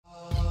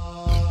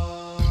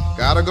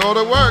Gotta go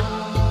to work.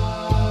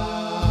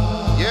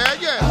 Yeah,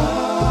 yeah.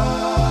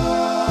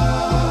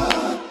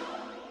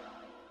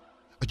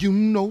 You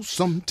know,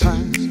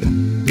 sometimes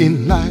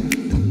in life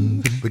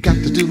we got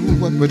to do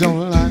what we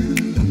don't like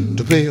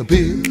to pay a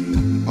bill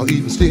or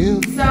even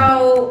steal.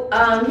 So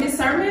his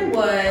sermon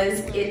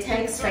was, "It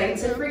takes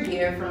faith to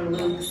forgive," from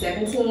Luke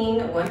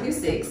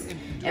 17:1-6.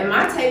 And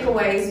my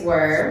takeaways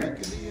were,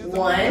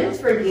 1,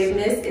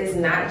 forgiveness is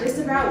not just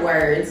about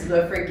words,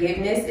 but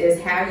forgiveness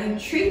is how you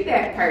treat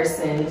that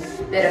person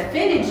that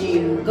offended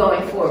you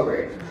going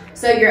forward.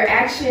 So your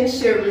actions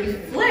should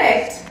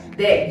reflect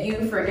that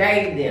you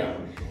forgave them.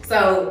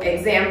 So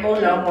example,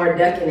 no more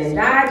ducking and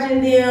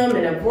dodging them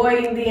and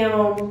avoiding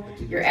them.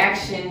 Your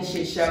actions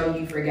should show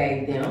you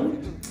forgave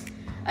them.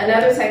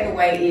 Another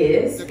takeaway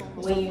is,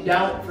 when you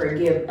don't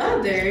forgive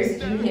others,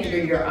 you hinder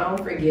your own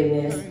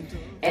forgiveness.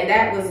 And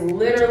that was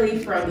literally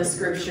from the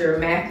scripture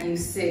Matthew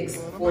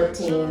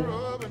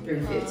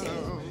 6:14-15.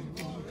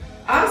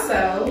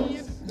 Also,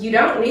 you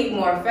don't need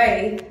more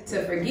faith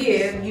to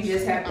forgive, you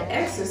just have to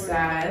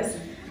exercise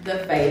the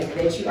faith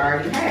that you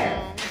already have.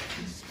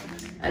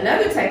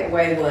 Another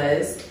takeaway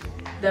was,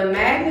 the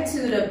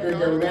magnitude of the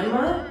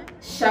dilemma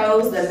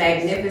shows the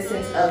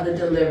magnificence of the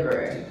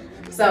deliverer.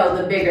 So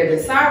the bigger the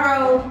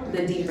sorrow,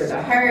 the deeper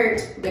the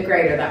hurt, the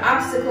greater the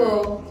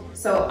obstacle.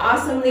 So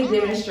awesomely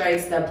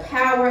demonstrates the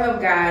power of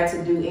God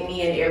to do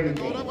any and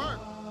everything.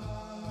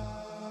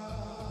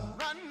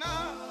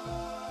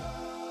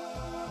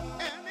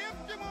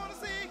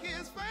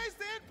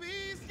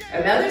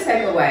 Another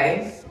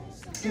takeaway,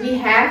 we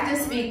have to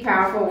speak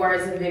powerful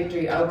words of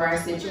victory over our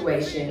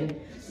situation,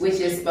 which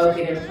is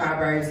spoken in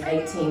Proverbs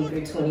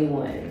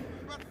 18-21.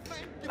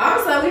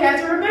 Also, we have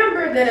to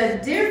remember that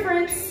a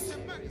difference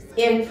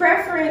in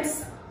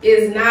preference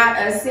is not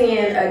a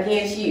sin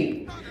against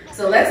you.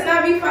 So let's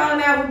not be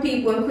falling out with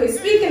people and quit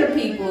speaking to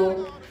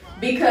people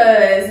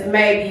because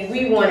maybe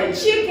we wanted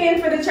chicken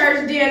for the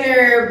church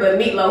dinner, but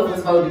meatloaf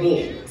was voted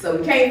in. So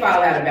we can't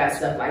fall out about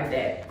stuff like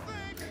that.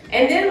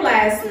 And then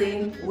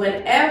lastly,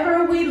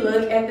 whenever we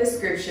look at the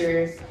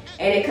scripture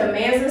and it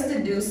commands us to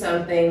do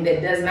something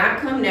that does not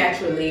come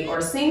naturally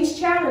or seems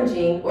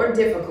challenging or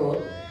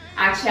difficult,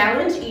 I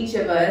challenge each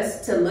of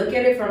us to look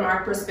at it from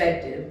our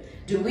perspective.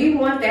 Do we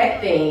want that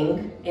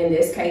thing, in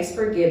this case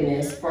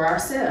forgiveness, for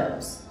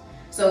ourselves?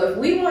 So if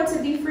we want to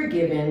be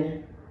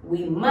forgiven,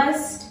 we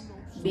must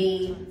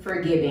be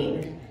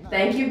forgiving.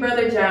 Thank you,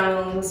 Brother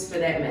Jones, for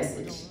that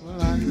message.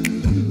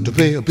 To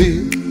pay a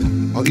bill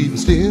or even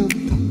steal,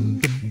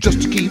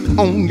 just to keep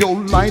on your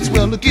lights,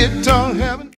 well, to get to heaven.